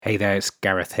Hey there, it's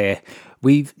Gareth here.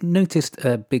 We've noticed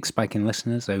a big spike in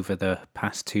listeners over the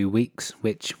past 2 weeks,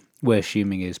 which we're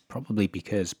assuming is probably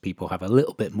because people have a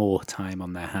little bit more time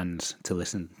on their hands to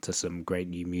listen to some great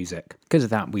new music. Because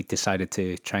of that, we decided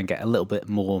to try and get a little bit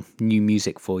more new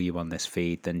music for you on this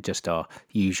feed than just our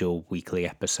usual weekly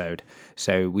episode.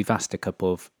 So we've asked a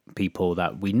couple of people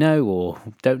that we know or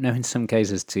don't know in some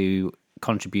cases to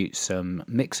contribute some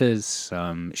mixes,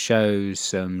 some shows,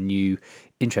 some new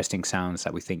interesting sounds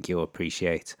that we think you'll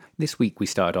appreciate. This week we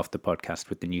started off the podcast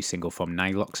with the new single from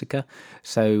Niloxica.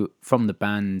 So from the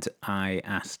band, I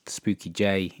asked Spooky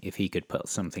J if he could put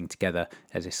something together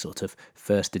as a sort of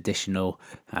first additional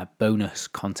bonus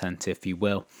content, if you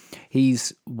will.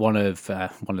 He's one of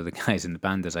the guys in the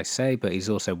band, as I say, but he's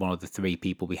also one of the three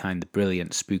people behind the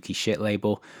brilliant Spooky Shit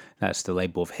label. That's the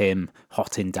label of him,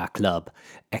 Hot in Da Club,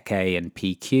 Eke and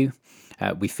PQ.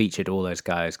 We featured all those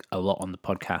guys a lot on the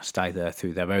podcast, either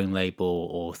through their own label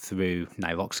or through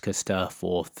Niloxica stuff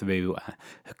or through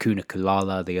Hakuna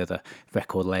Kulala, the other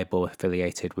record label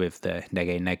affiliated with the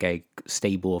Nege Nege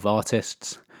stable of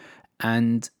artists.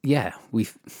 And yeah, we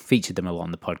featured them a lot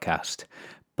on the podcast.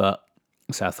 But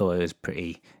so I thought it was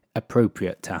pretty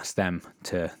appropriate to ask them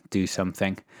to do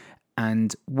something.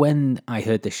 And when I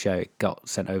heard this show, it got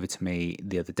sent over to me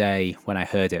the other day. When I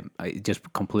heard it, it just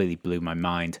completely blew my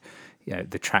mind. You know,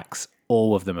 the tracks,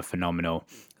 all of them are phenomenal.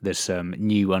 There's some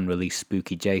new unreleased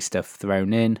Spooky J stuff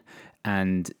thrown in.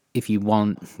 And if you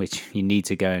want, which you need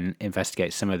to go and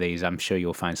investigate some of these, I'm sure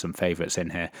you'll find some favourites in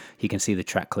here. You can see the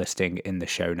track listing in the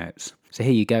show notes. So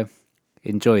here you go.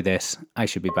 Enjoy this. I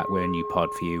should be back with a new pod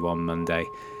for you on Monday.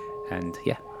 And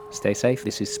yeah, stay safe.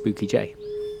 This is Spooky J.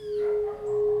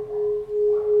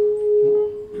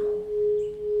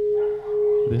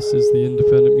 This is the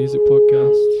Independent Music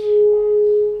Podcast.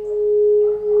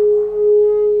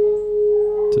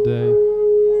 Today,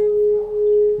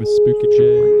 with Spooky J.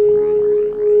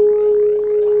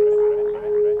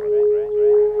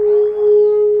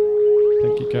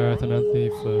 Thank you, Gareth and Anthony,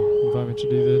 for inviting me to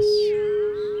do this.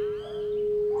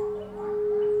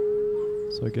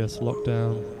 So I guess lock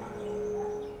down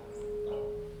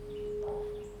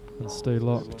and stay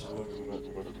locked.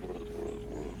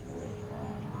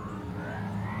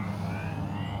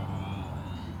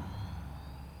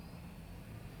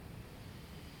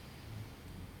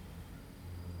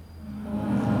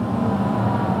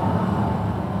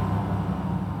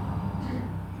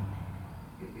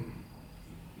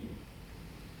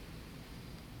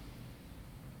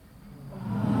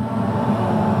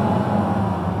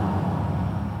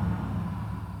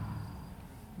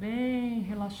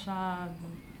 Relaxado.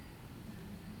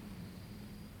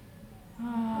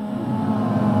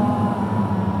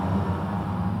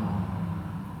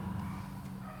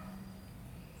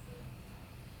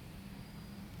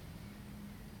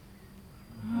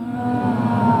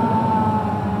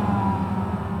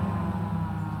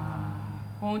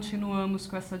 Continuamos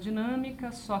com essa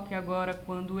dinâmica, só que agora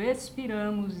quando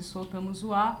expiramos e soltamos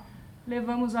o ar,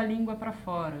 levamos a língua para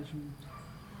fora junto.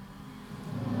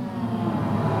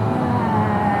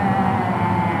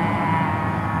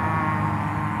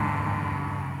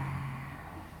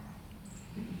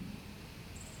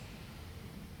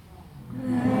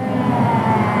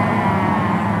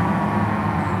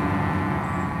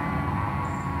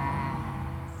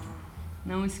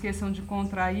 Não esqueçam de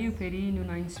contrair o períneo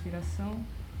na inspiração.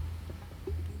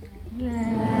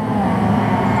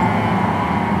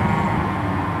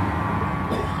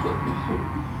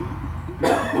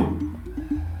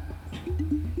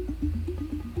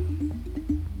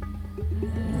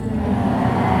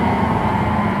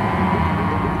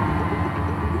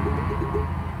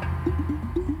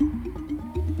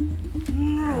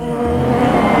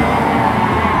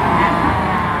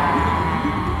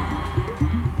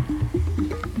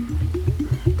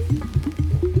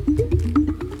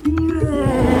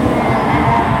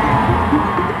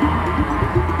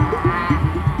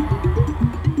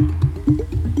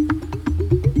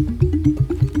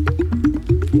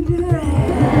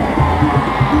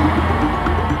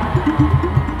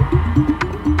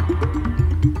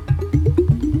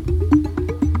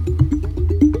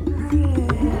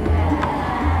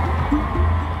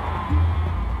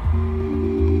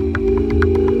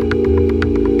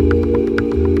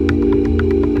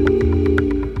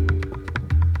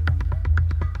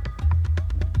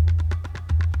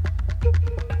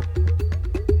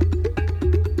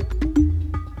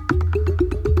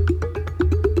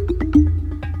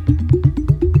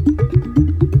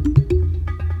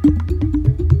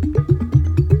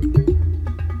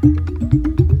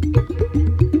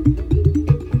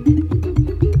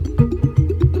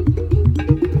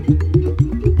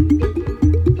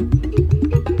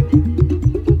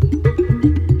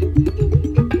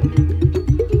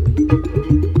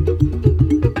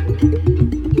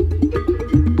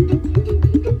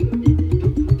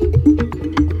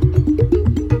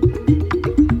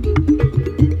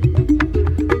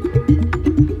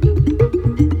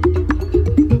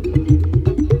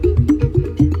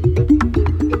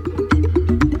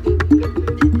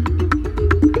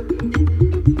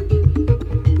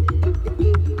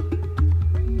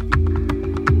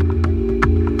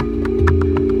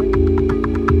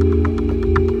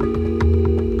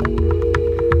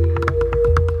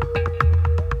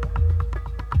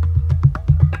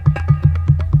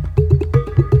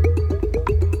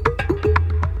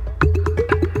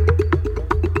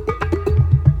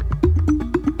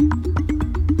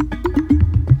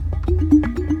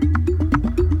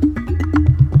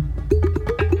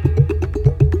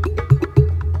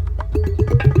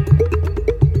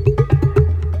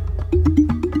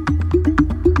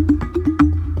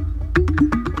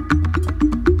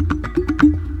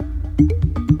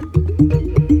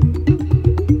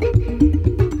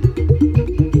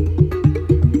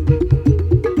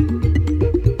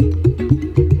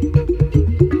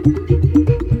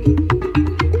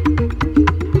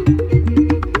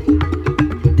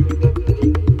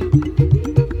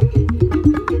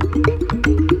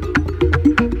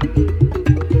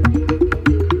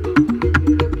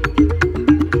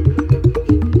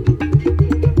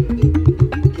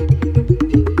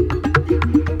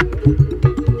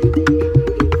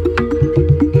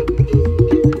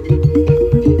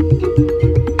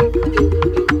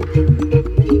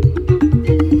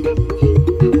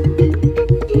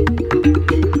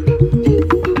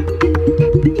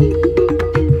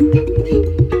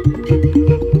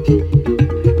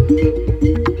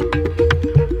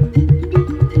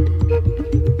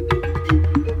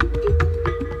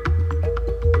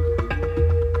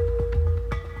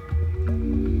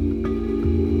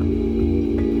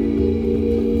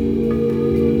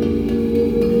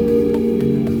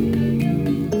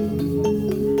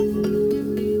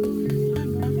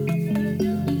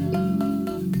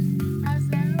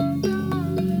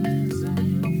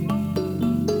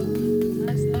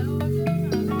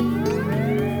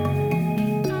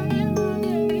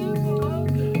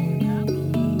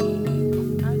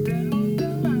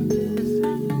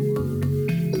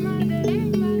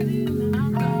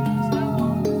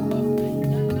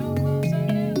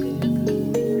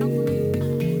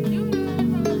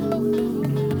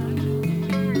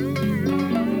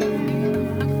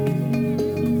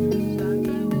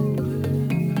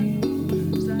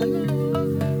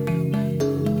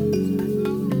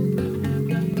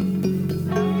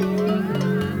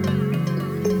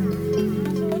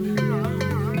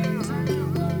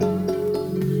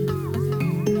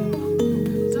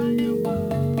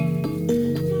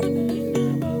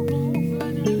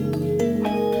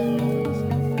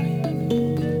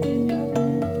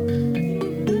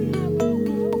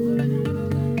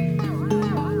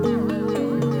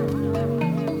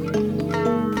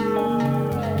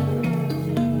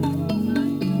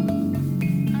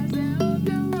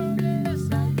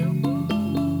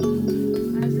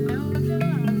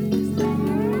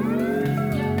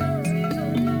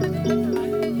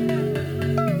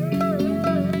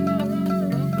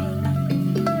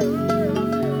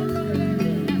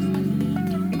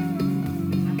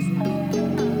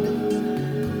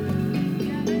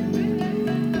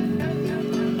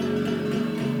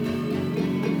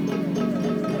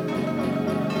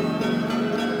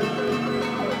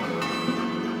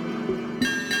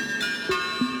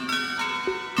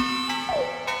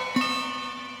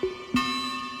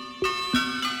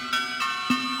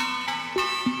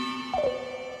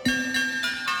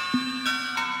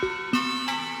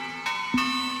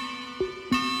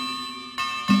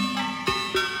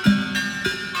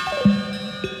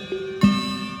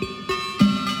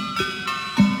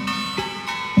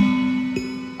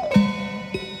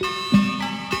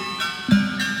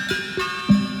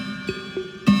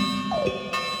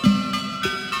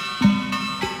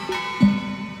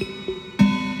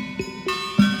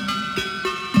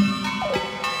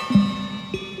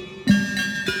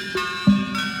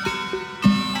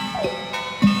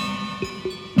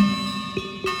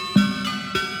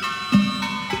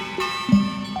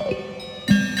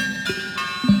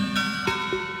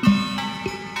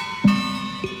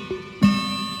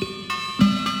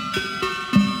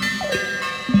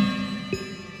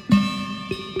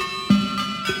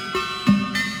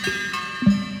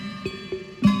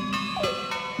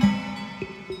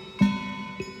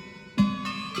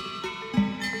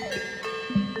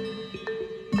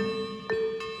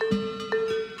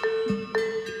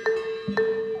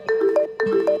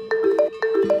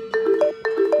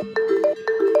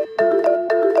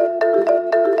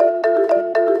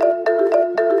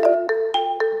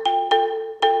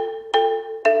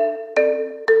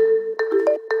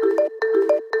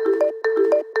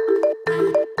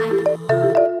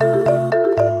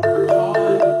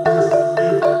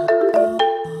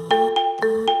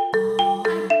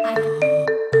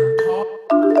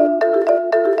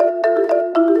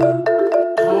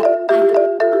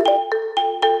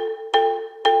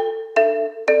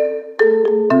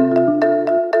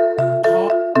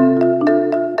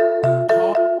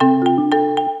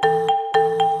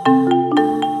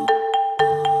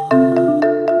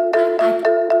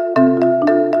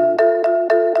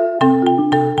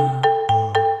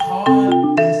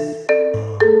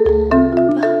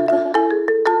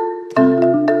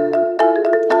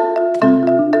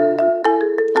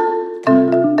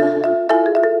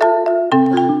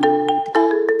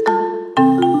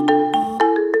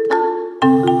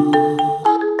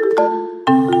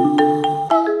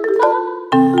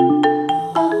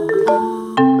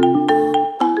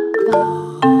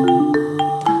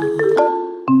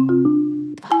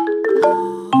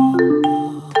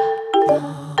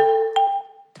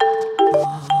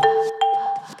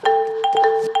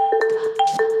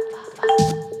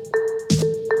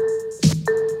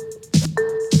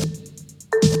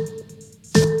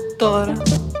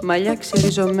 μαλλιά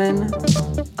ξεριζωμένα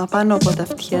απάνω από τα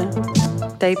αυτιά,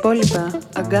 τα υπόλοιπα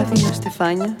αγκάθινα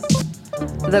στεφάνια,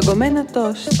 δαγκωμένα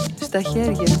τόστ στα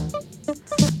χέρια,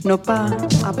 νοπά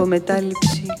από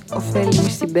μετάληψη ωφέλιμη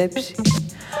στην πέψη,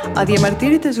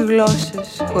 αδιαμαρτύρητες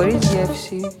γλώσσες χωρίς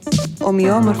γεύση,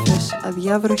 ομοιόμορφες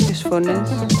αδιάβροχες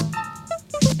φωνές,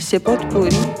 σε ποτ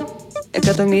πουρί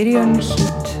εκατομμυρίων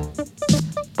χιτ,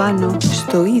 πάνω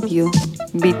στο ίδιο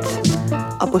μπιτ,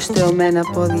 αποστεωμένα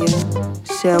πόδια,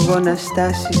 σε αγώνα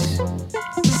στάσεις,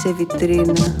 σε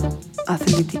βιτρίνα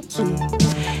αθλητική.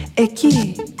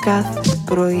 Εκεί κάθε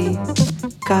πρωί,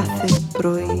 κάθε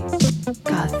πρωί,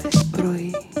 κάθε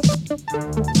πρωί.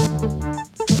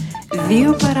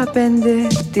 2 παρά 5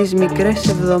 τις μικρές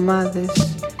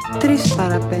εβδομάδες, 3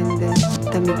 παρά 5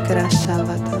 τα μικρά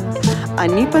Σάββατα,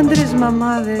 ανήπαντρες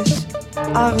μαμάδες,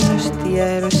 άγνωστοι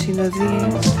αεροσυνοδοί,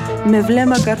 με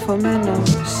βλέμμα καρφωμένο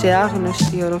σε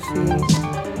άγνωστη οροφή,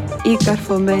 ή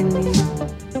καρφωμένη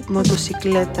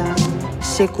μοτοσικλέτα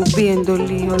σε κουμπί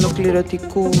εντολή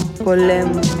ολοκληρωτικού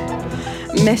πολέμου,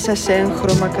 μέσα σε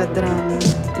έγχρωμα καντράν,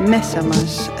 μέσα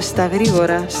μας, στα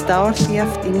γρήγορα, στα όρθια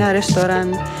φτηνά ρεστοράν,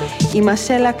 η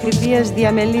μασέλα ακριβίας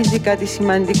διαμελίζει κάτι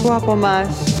σημαντικό από μας.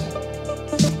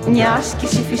 Μια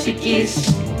άσκηση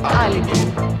φυσικής,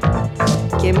 άλυτη.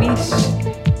 Και εμείς,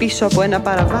 πίσω από ένα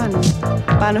παραβάν,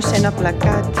 πάνω σε ένα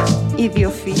πλακάτ,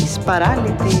 ιδιοφυής,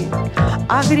 παράλυτη,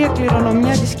 άγρια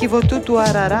κληρονομιά της Κιβωτού του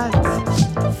Αραράτ.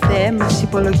 Θεέ μας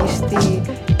υπολογιστή,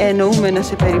 εννοούμε να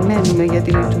σε περιμένουμε για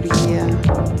τη λειτουργία.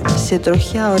 Σε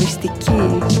τροχιά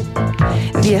οριστική,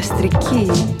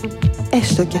 διαστρική,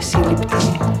 έστω κι ασύλληπτη.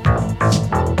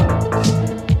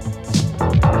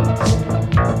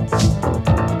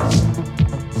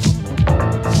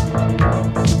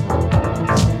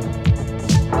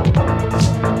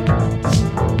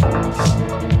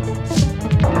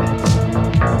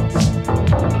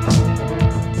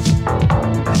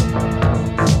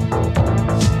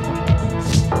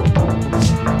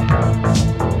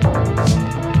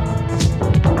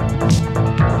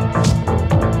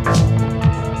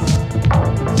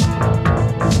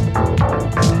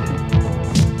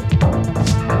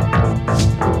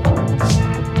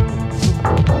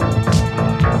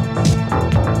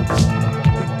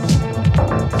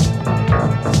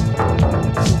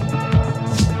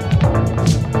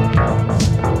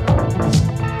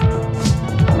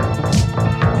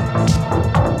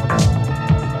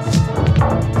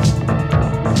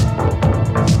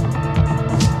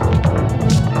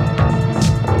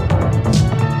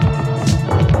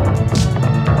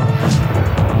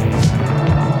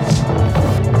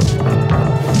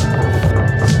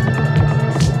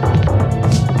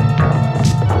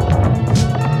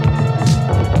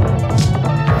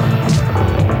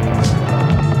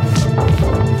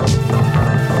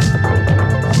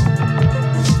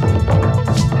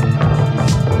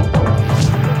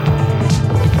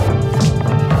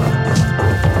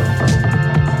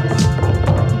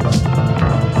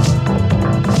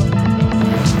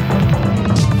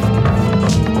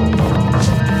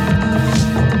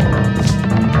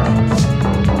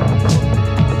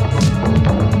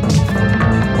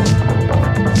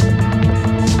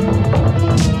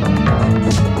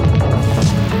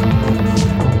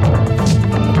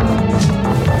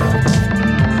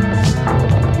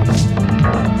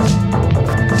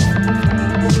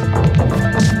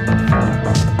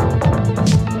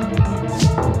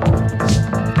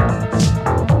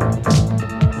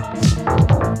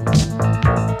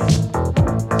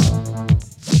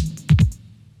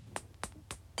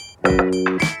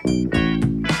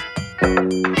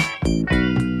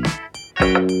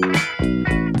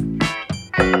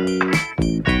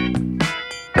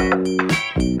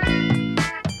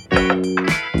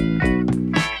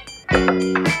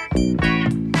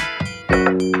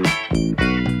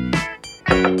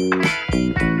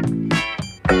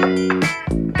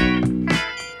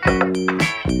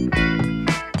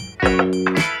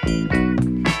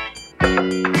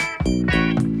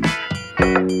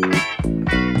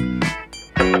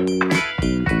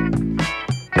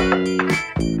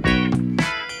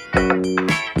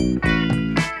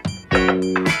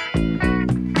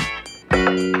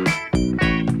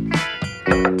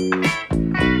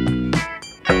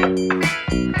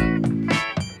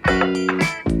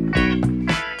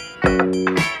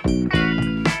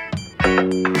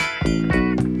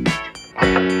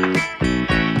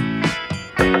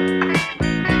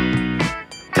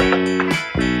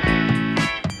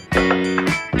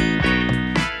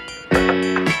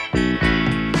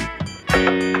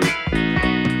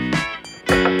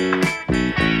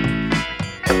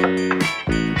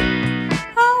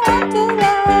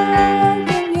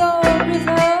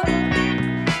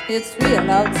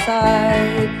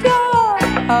 outside your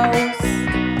house.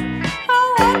 I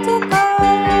want to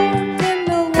count in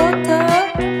the water.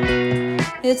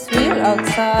 It's real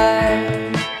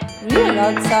outside, real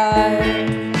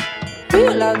outside,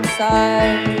 real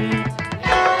outside.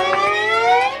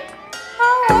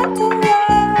 I want to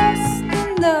rest in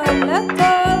the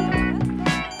letter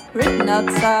written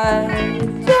outside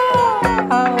your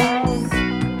house.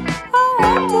 I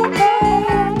want to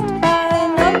paint by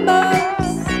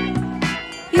numbers.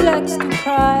 He likes to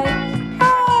cry, I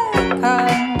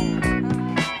can't.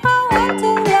 I want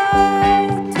to lie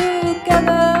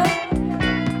together,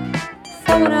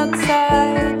 forming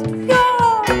outside your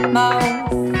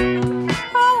mouth.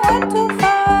 I want to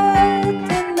fight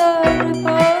in the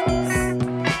ripples,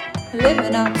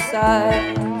 living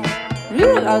outside,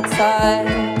 real outside,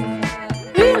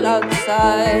 real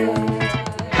outside.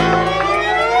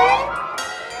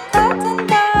 Cotton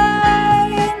dye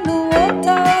in the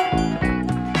water,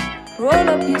 roll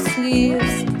up your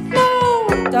sleeves, no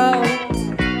doubt.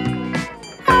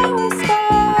 I will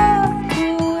start to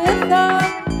wither,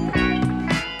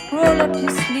 roll up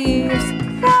your sleeves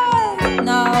right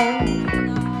now.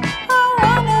 I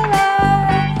wanna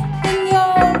lie in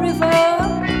your river,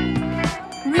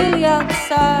 really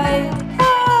outside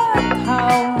our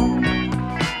town.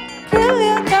 Kill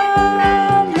your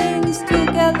darlings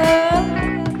together,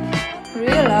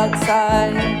 real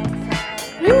outside,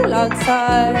 real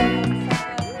outside,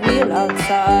 real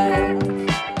outside,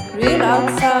 real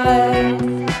outside,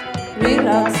 real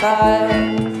outside,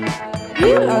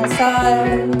 real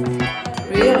outside,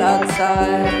 real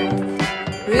outside,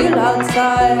 real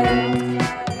outside,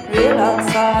 real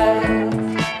outside,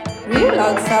 real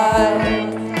outside,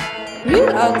 real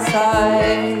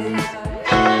outside.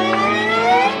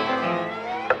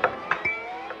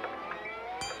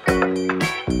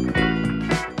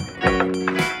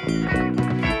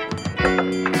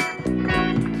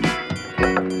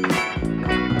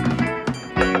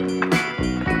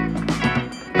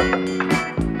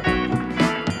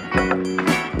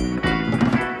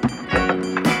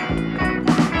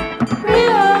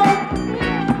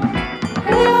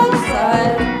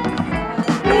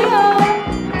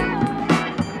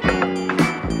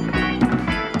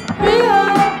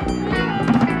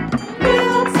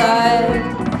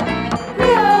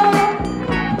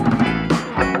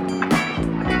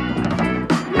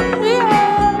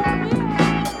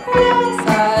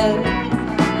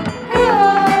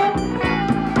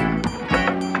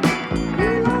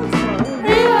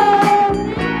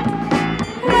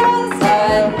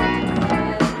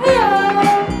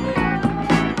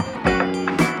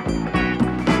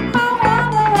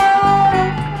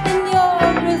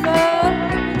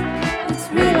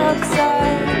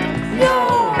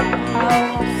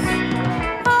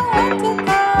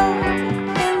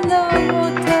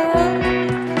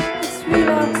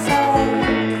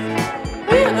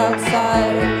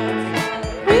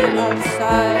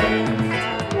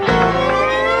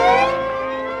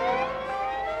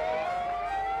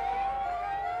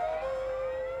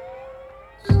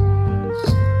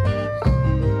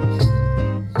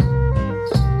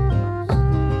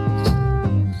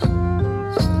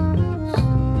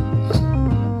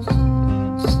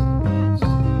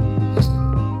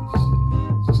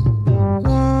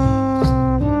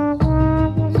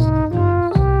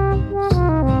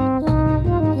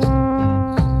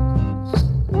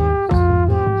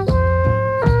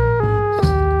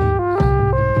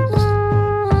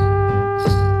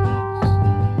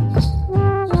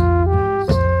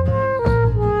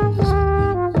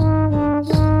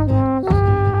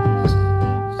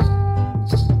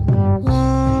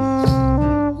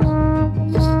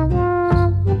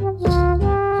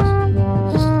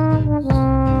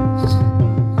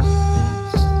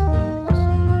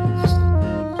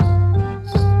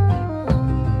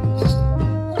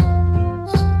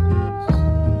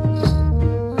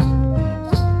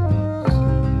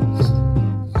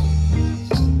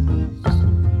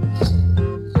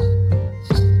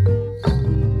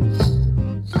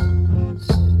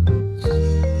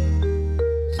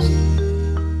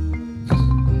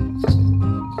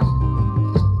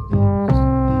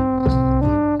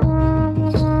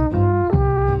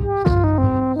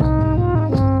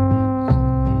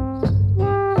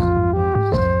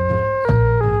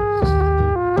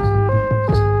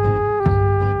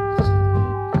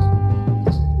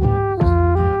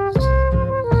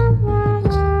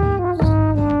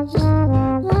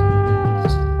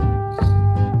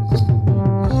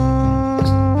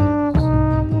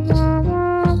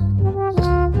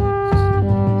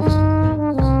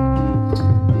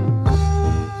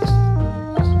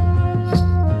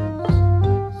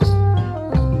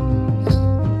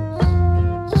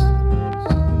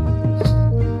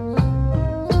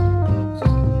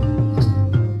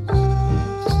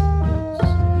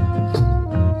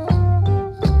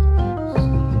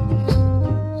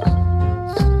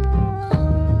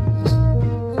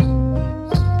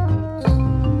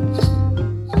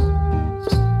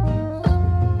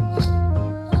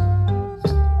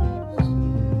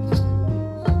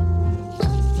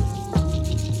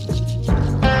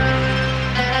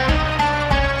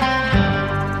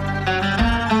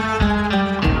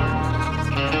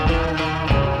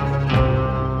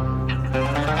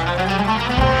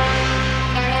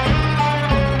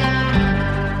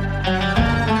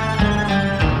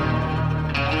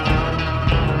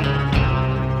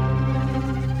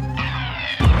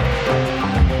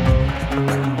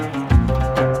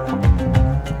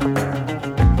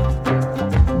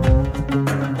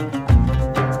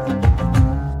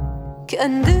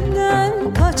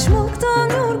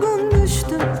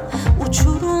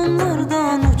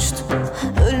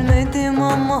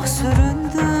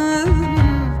 döndüm.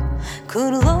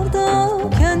 Kırlarda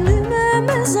kendime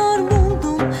mezar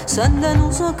buldum. Senden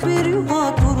uzak bir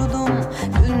yuva kurdum.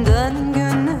 Günden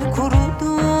güne kurudum.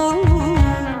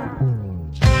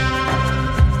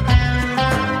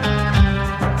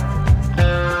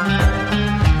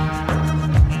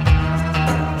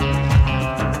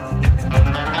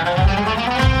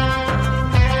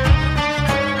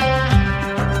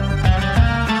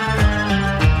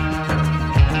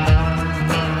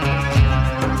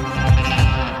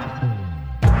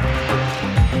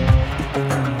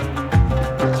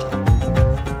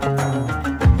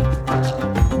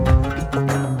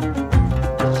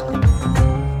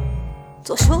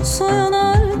 Taş olsa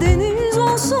yanar, deniz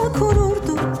olsa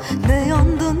kururdum. Ne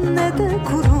yandın ne de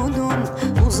kurudun.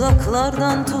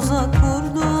 Uzaklardan tuzak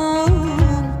kurdun.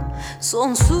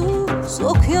 Sonsuz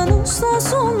okyanusta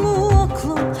sonlu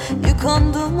aklım.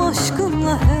 Yıkandım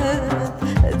aşkınla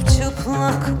hep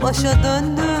çıplak başa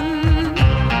döndüm.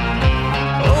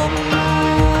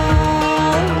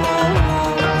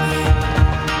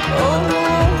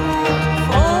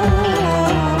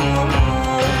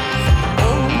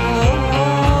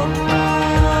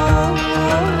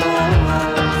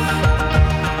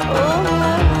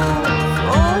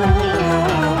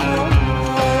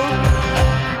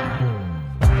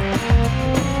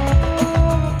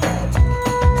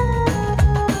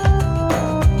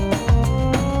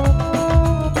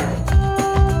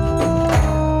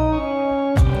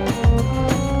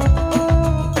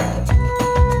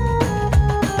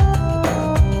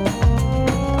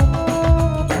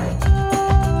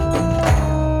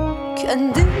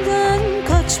 Kendimden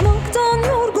kaçmaktan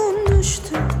yorgun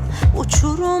düştüm.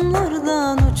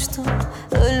 Uçurumlardan uçtum.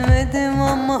 Ölmedim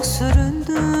ama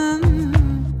süründüm.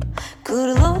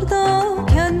 Kırlarda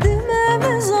kendime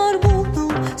mezar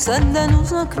buldum. Senden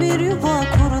uzak bir yuva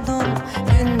kurdum.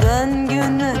 Günden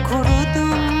güne kurudum.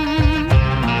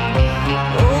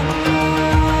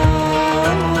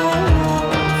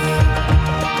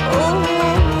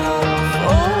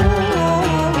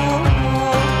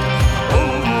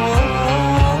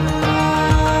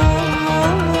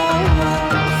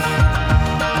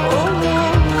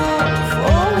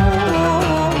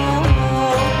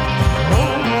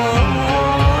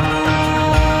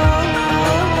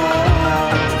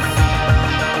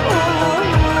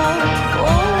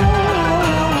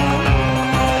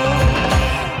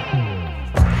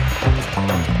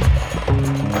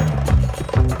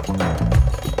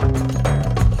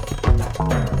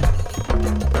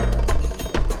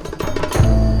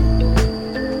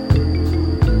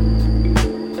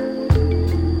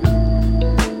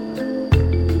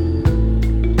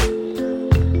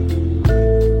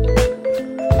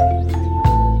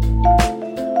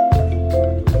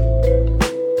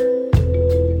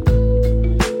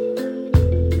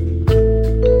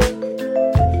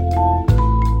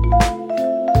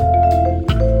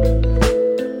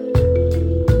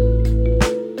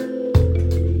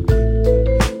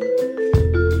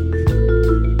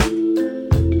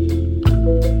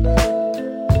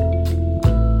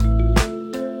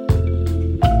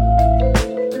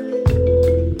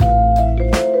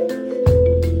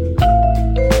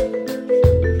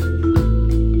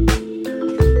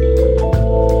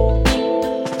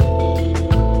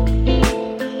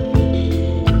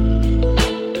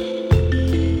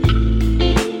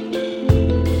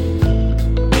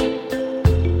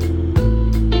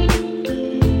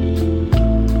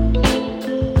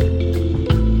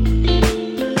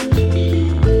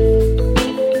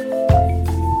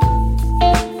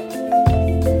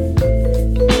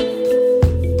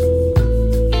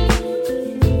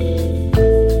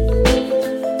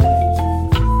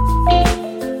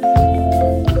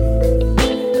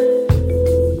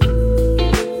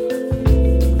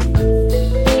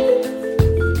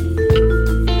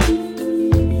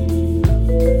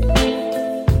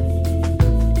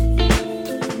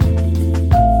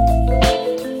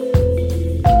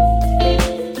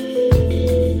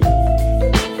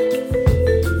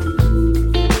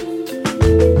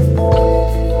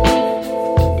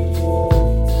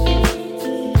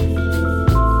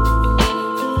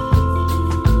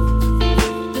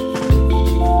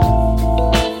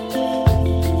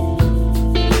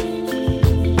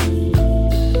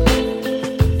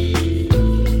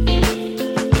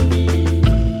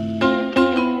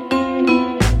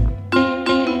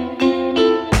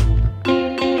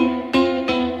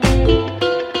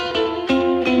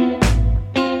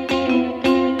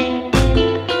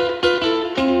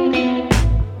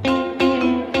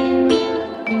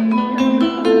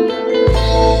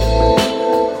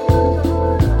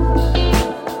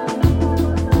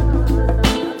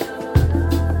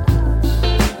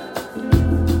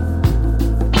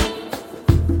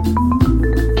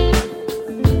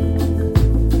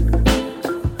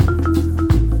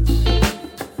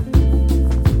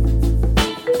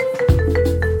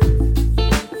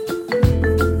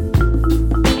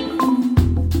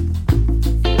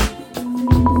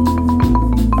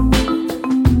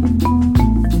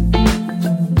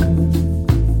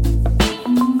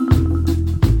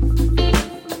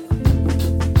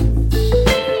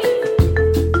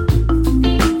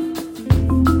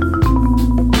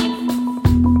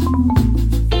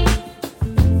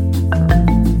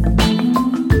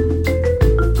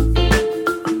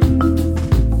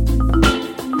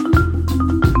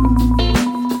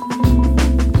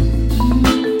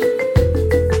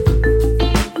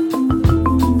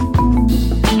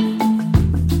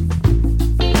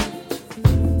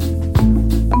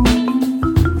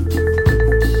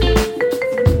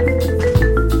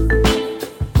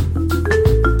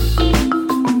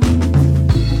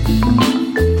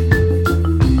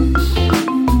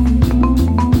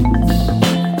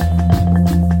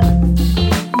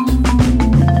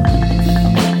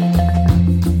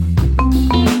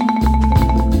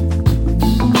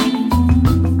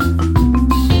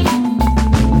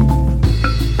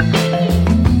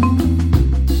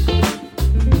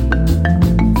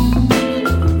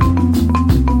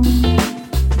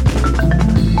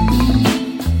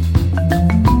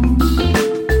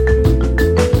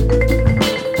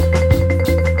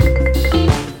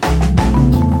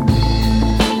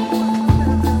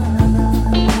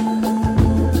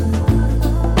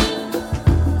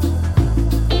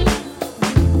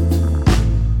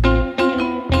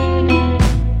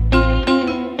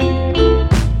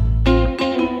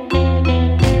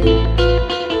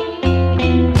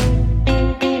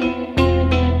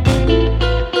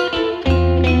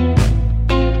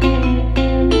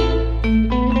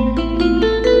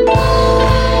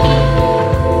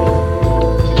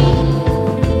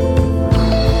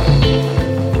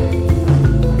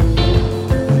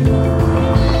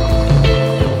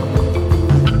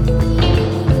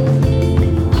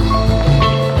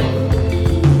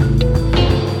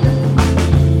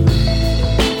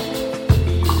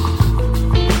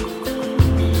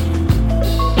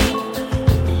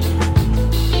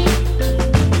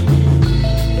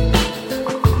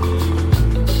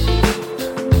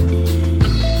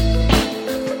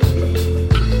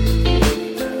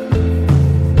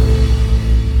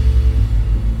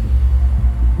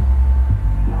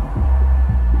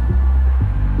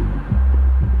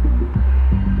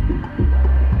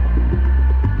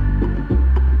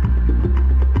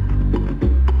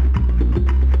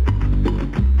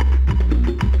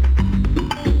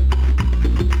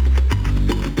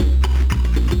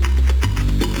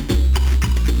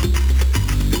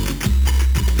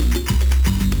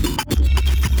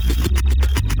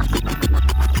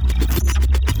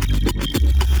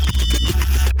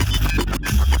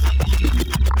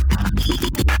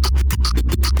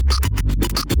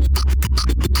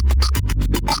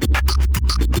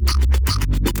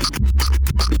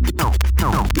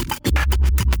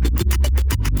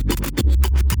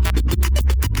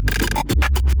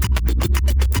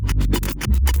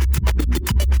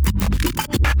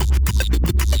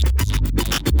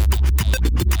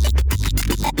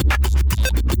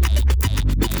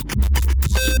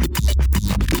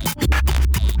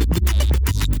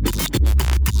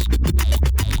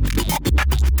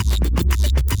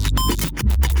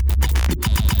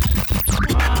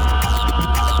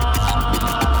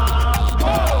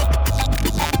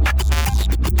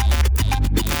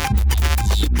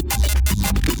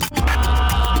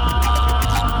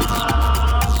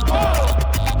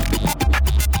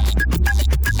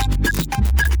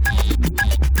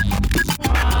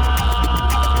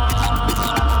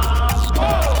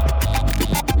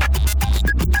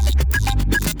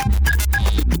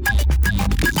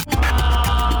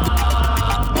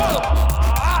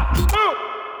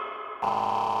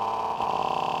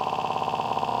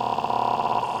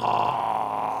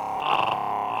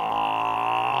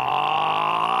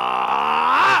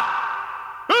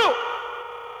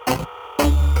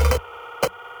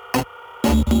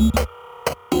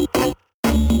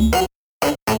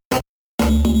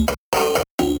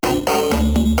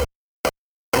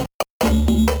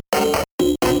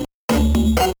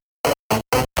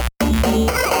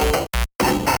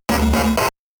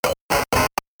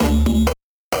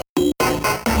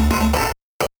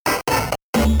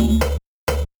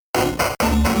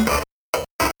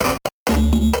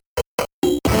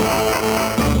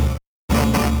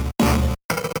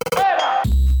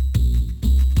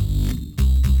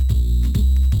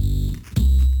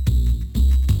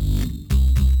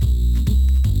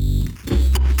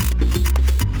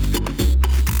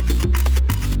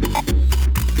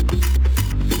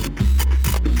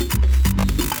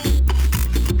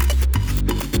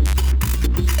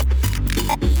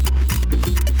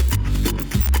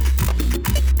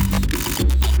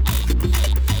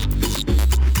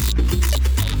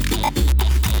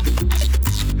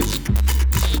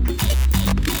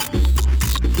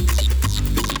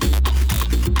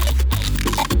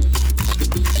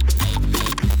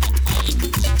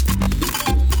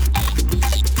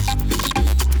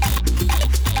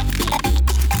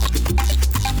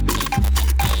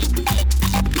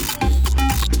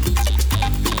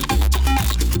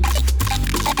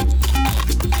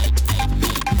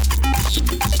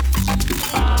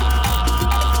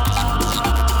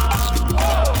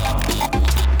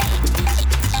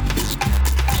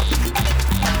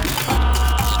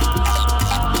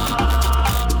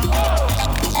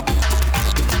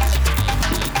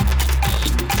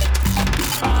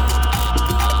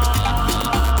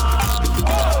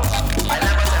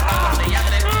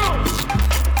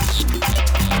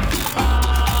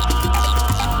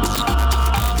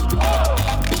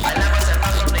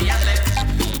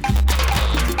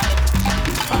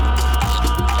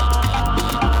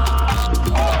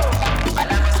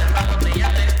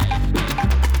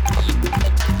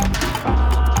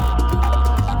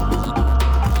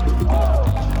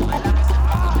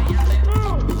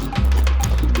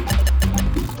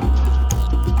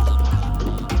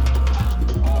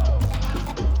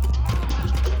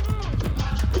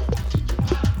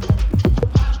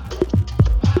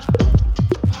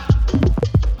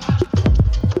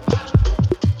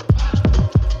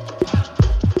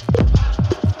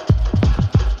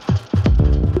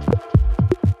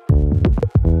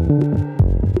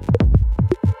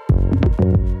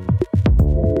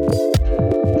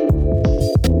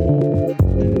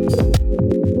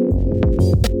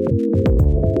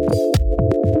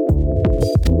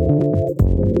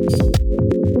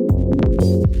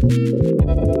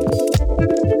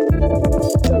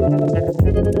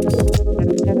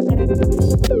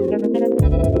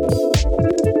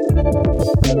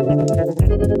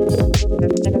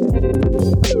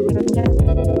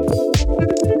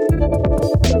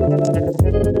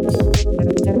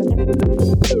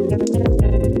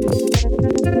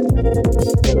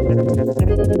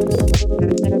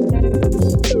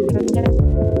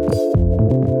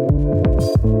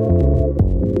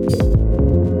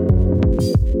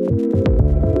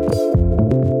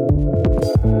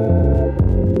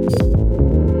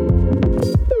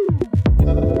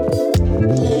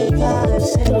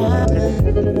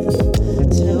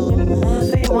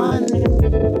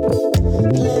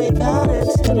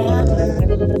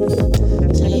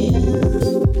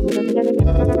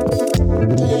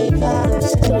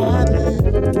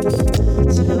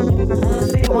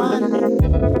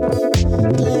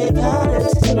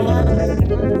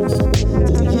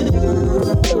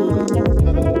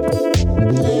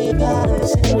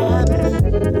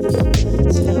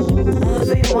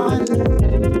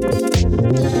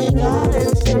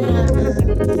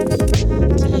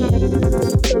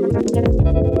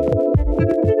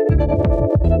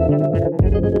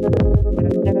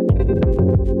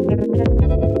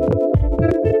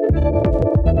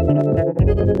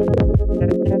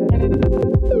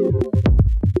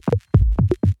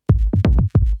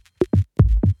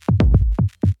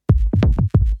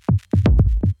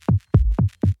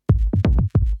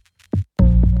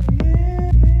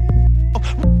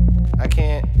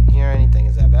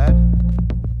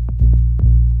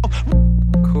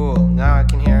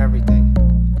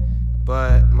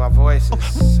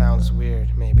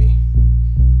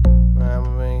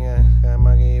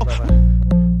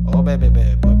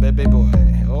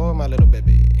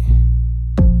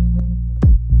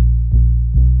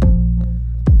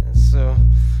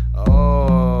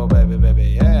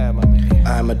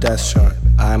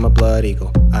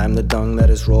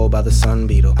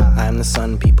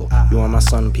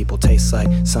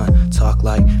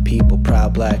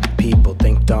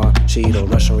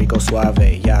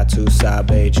 Suave, Yatu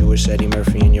Sabe, Jewish Eddie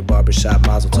Murphy in your barbershop,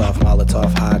 Mazel Tov,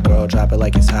 Molotov, hot girl, drop it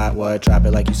like it's hot, what? Drop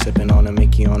it like you sipping on a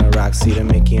Mickey on a rock, see the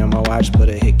Mickey on my watch, put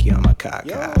a hickey on my cock.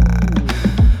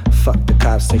 Fuck the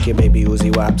cops, take your baby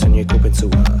Uzi Wop, turn your coupe into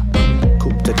a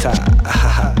coupe de ta.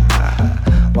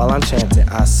 While I'm chanting,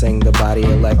 I sing the body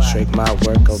electric, my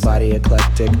work a body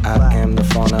eclectic. I am the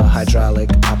fauna hydraulic,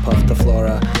 I puff the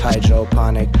flora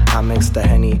hydroponic. I mix the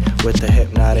Henny with the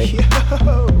hypnotic.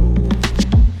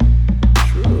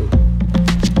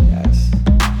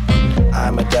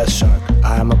 I'm a death shark,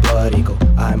 I'm a blood eagle.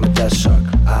 I'm a death shark,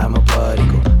 I'm a blood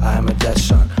eagle. I'm a death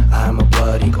shark, I'm a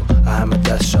blood eagle. I'm a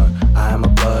death shark, I'm a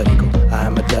blood eagle.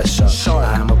 I'm a death shark,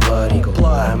 I'm a blood eagle.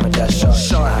 I'm a death shark,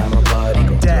 I'm a blood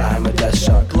eagle. I'm a death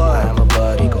shark, I'm a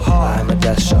blood eagle. I'm a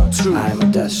death shark, I'm a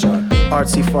death shark.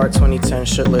 Artsy fart 2010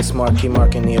 shirtless Marky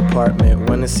Mark in the apartment.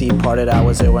 When the sea parted, I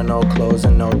was there with no clothes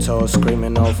and no toes,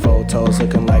 screaming no photos,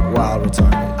 looking like wild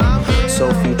retarded.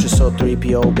 So future, so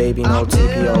 3PO, baby, no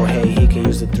TPO. Hey, he can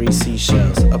use the 3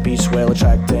 seashells. A beach whale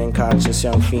attracting conscious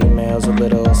young females. A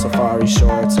little safari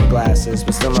shorts and glasses,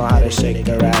 but still know how to shake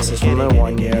their asses. From the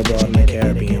 1 year abroad in the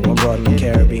Caribbean. One abroad in the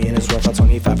Caribbean is worth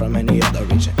 25 from any other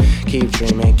region. Keep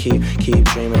dreaming, keep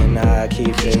dreaming, I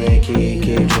keep dreaming, keep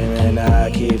dreaming, I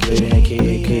keep bleeding,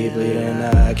 keep bleeding,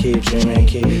 I keep dreaming,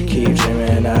 keep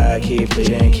dreaming, I keep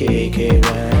bleeding, keep bleeding.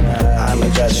 I'm a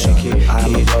death shark,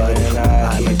 I'm a blood and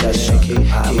I'm a death shark,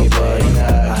 I'm a blood and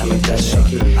I'm a death shark,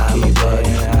 I'm a blood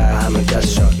and I'm a death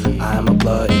shark, I'm a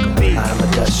blood eagle, I'm a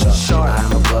death shark,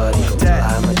 I'm a blood eagle,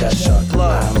 I'm a death shark,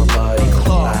 I'm a blood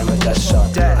eagle, I'm a death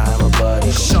shark, I'm a blood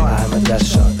eagle, I'm a death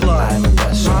shark, I'm a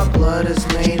death shark. My blood is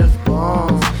made of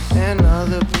bones and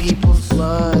other people's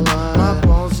blood. My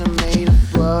bones are made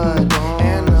of blood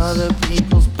and other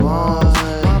people's bones.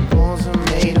 My bones are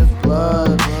made of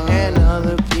blood and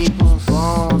other people's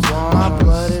bones. My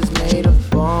blood is made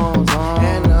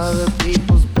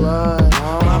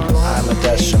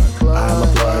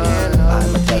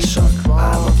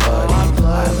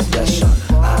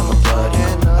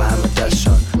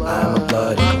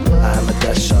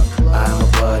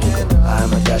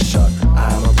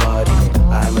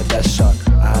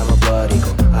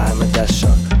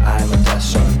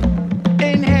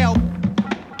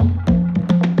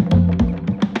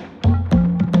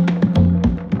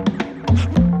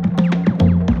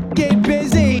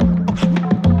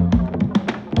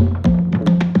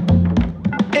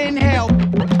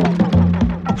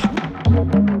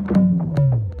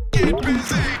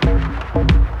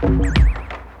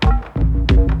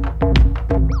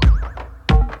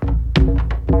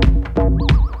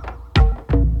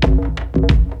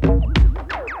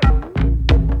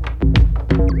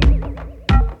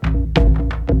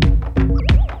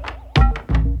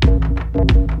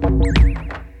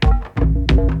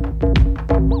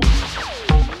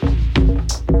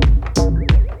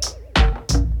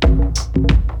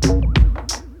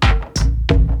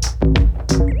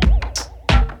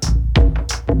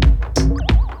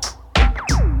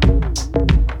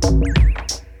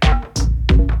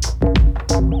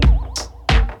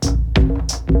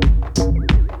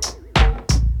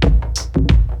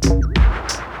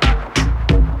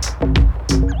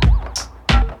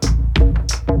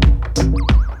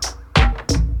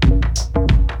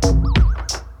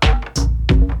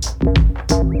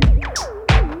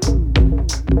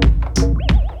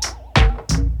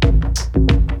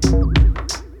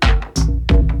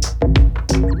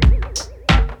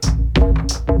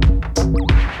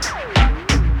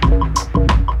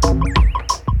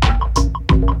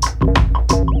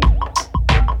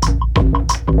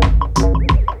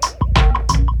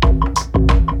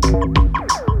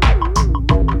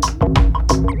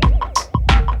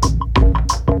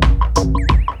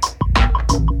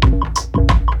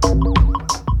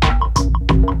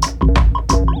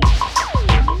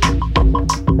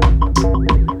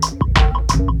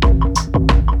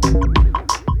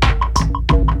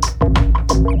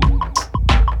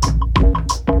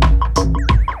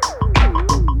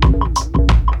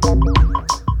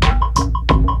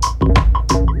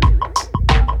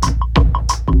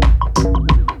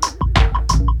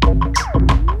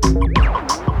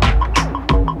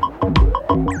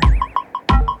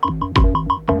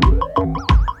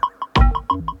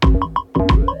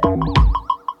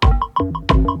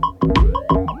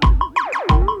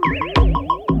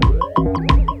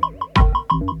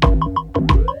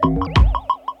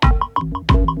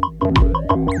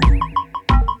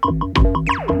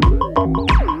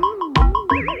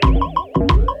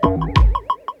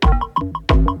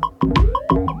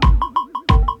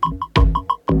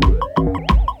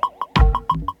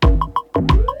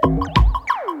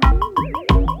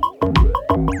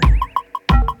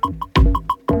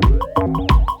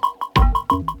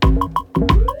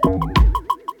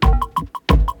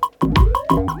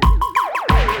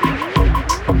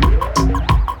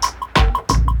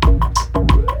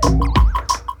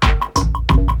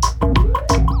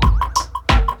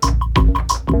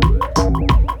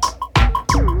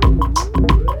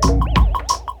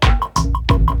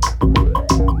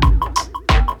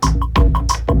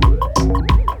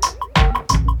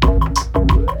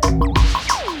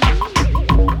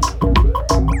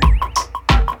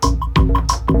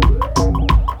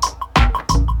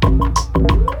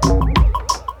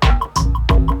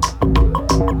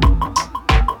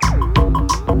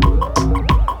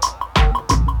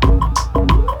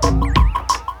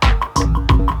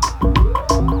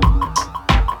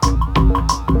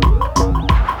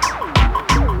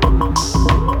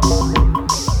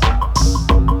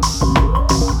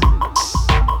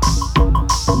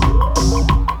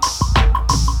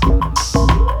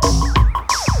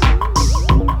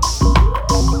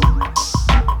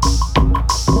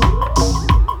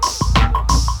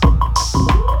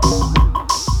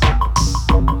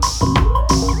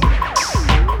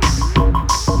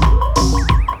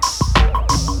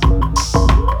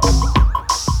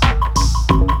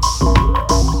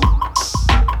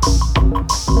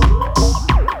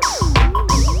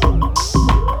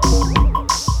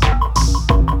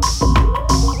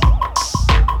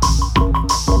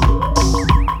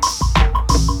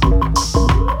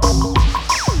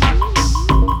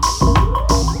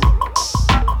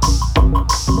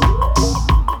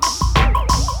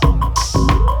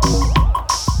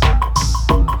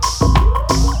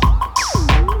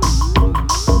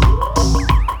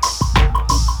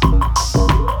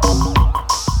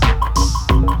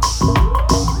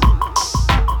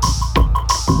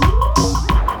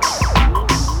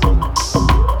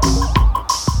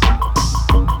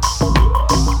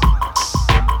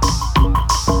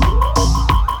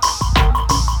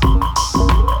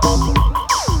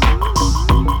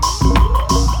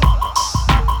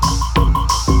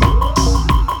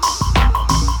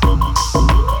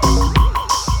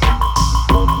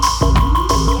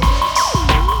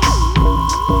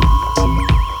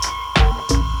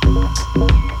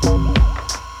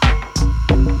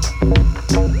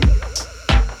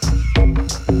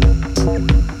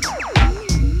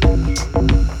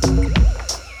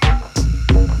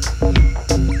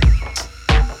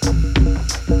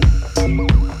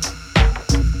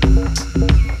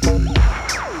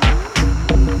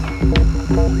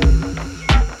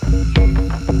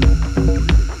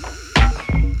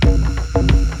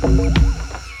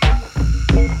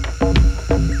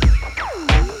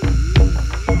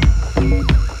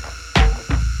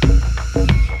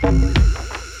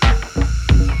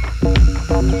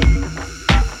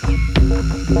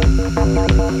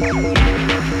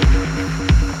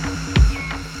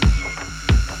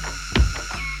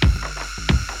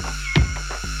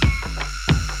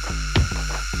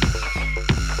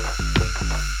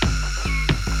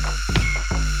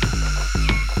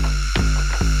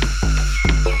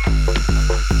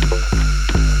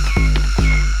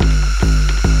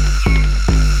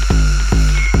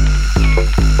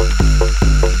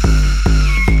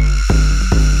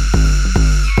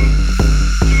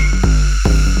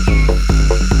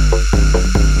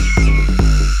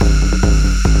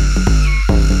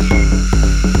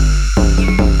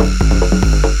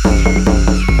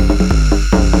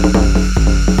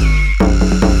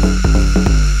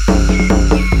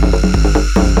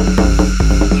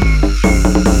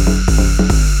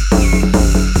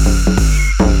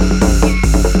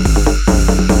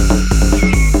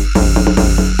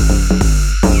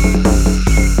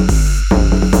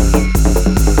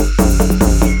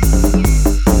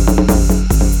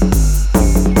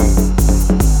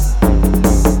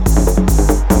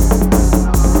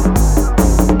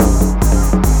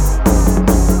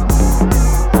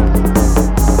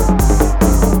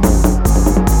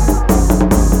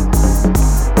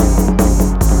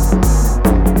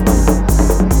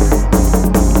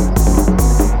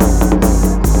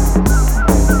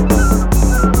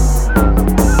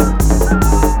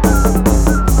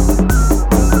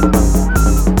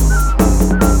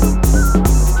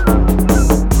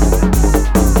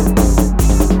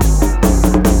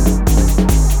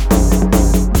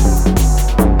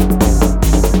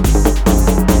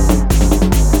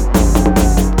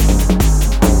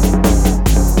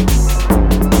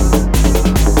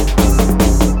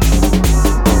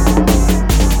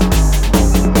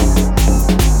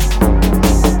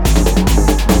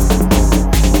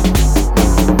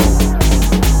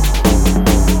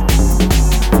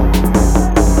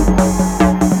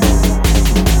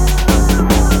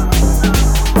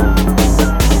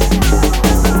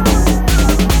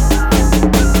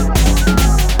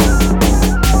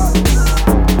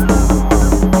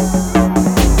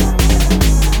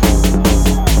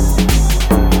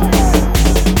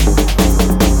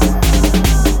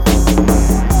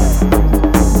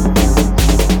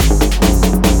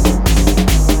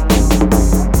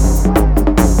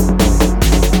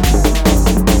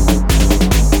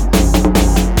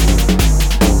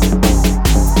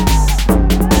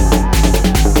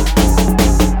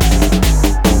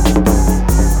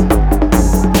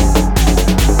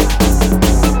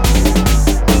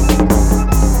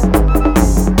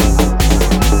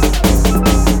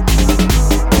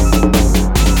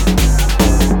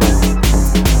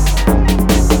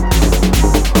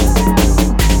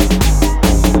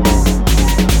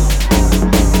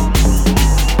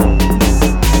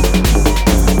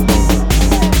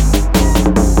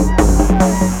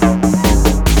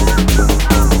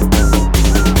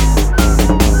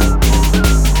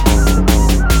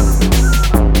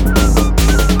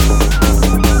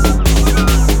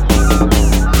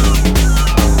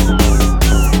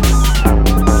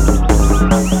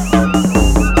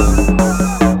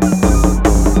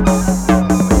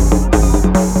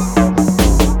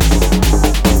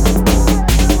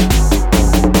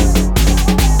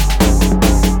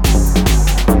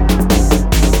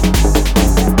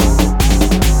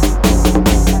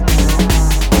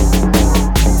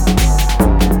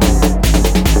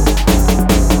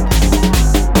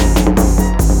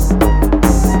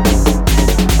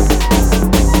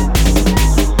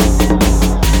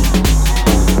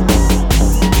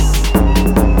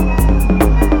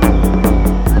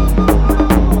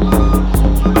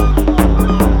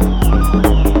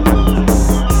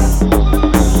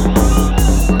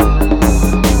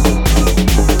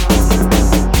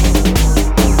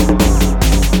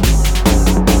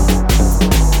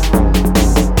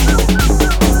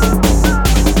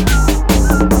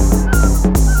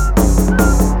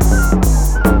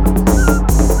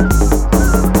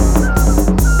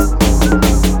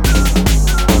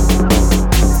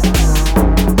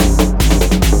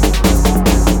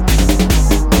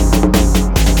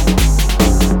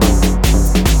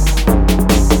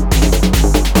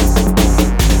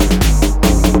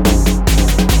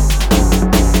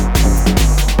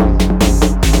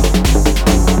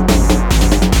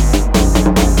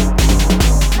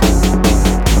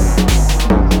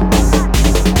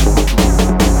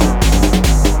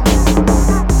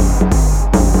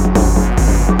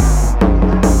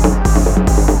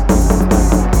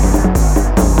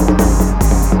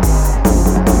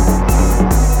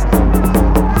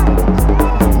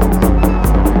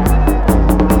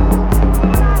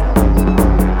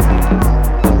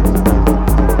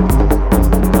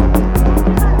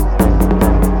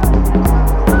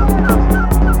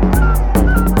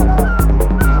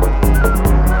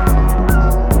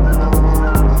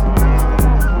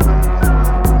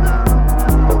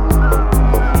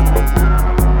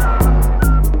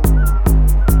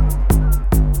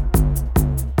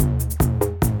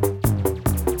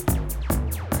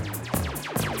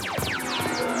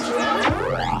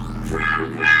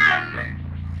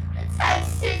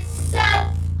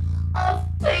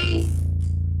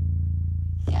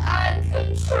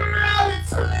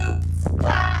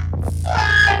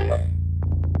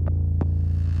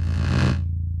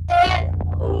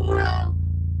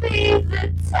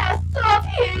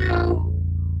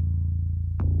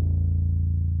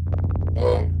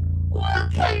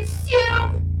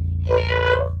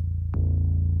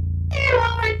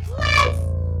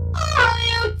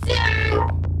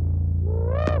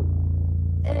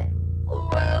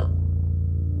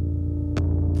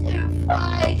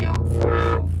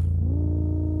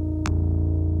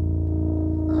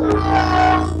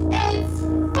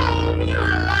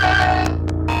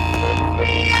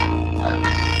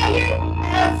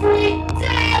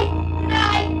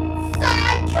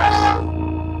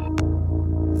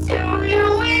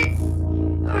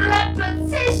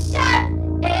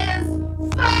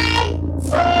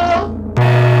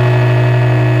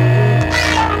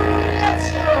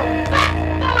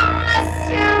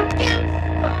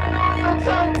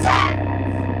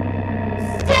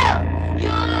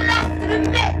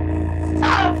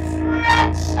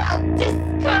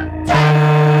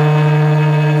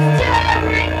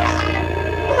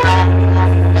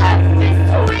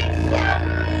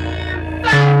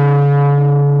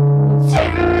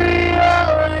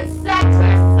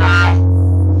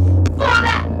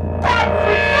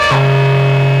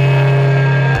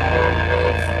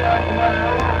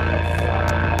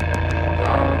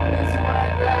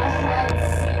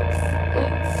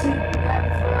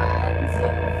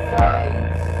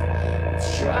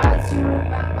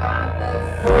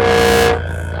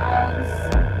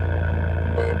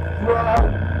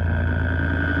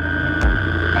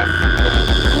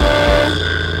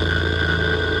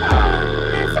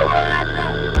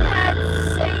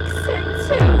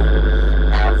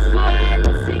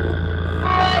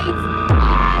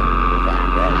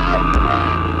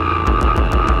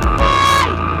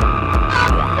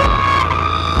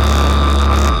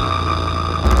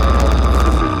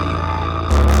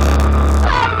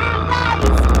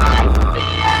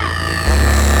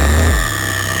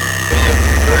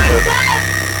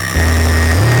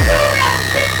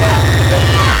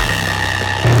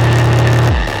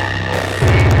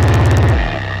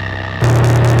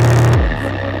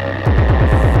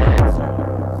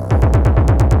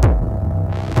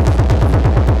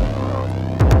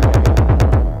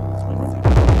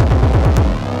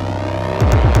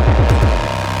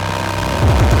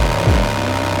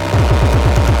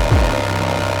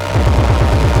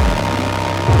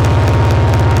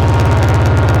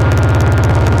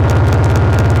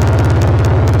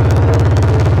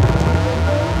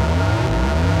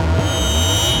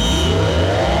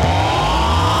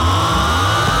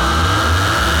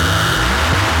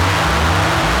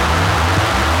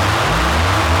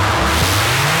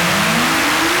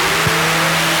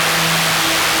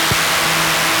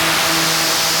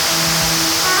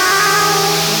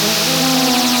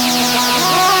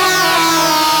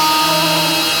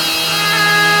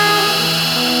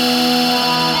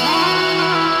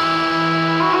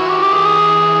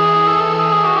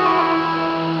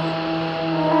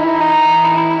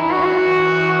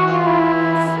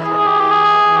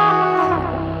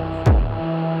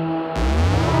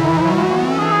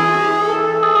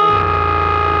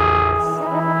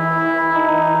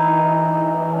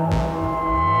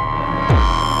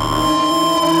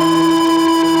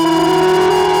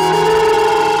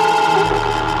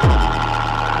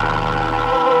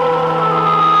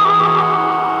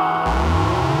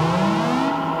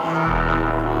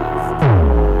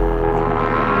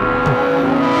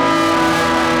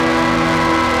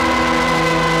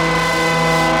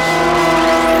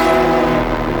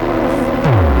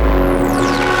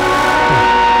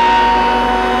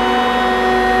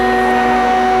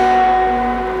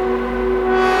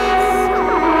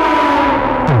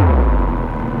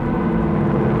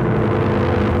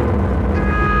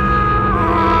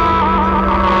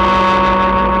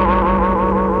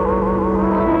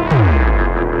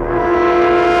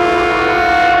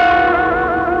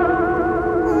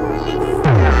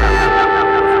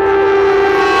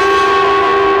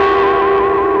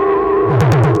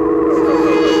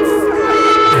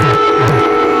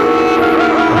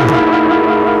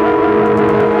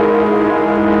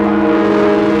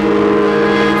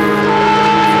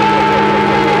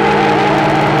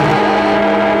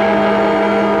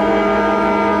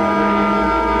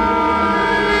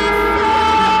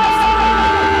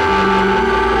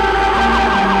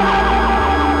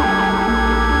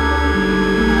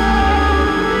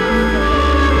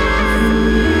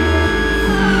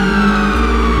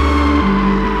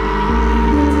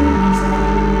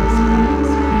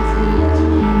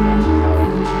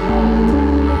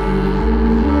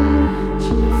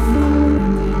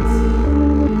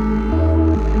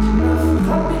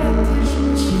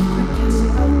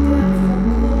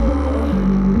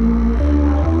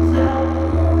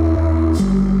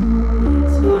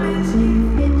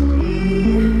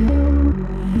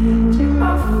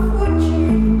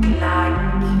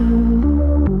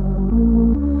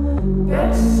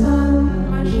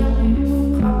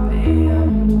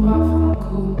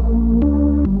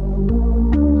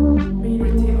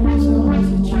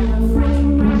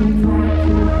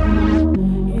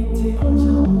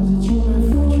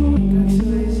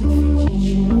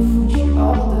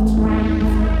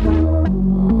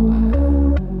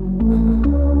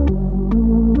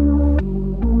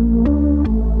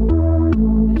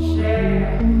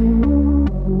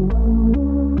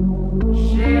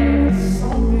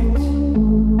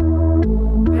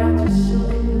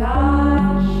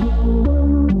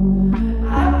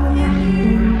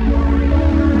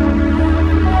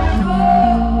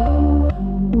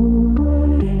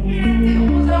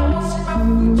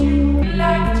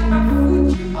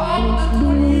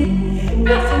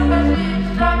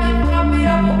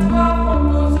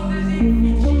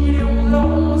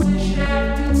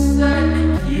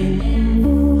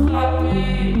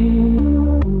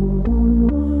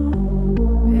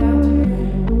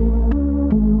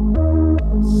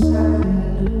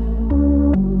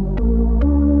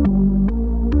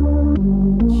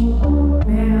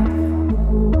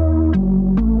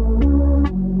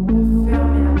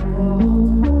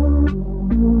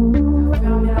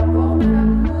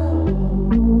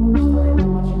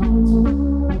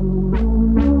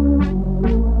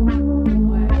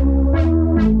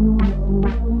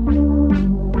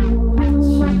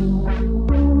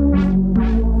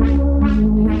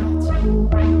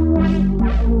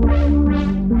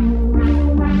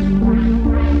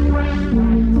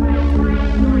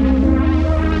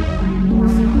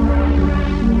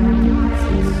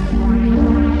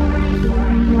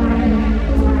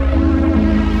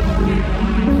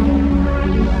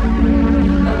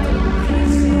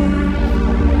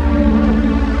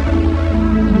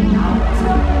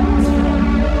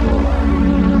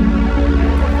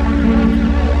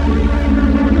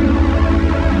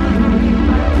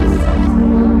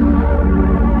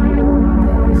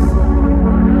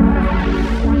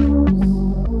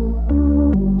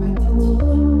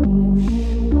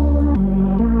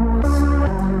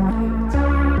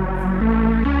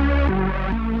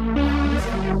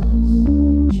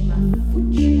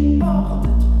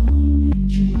morte.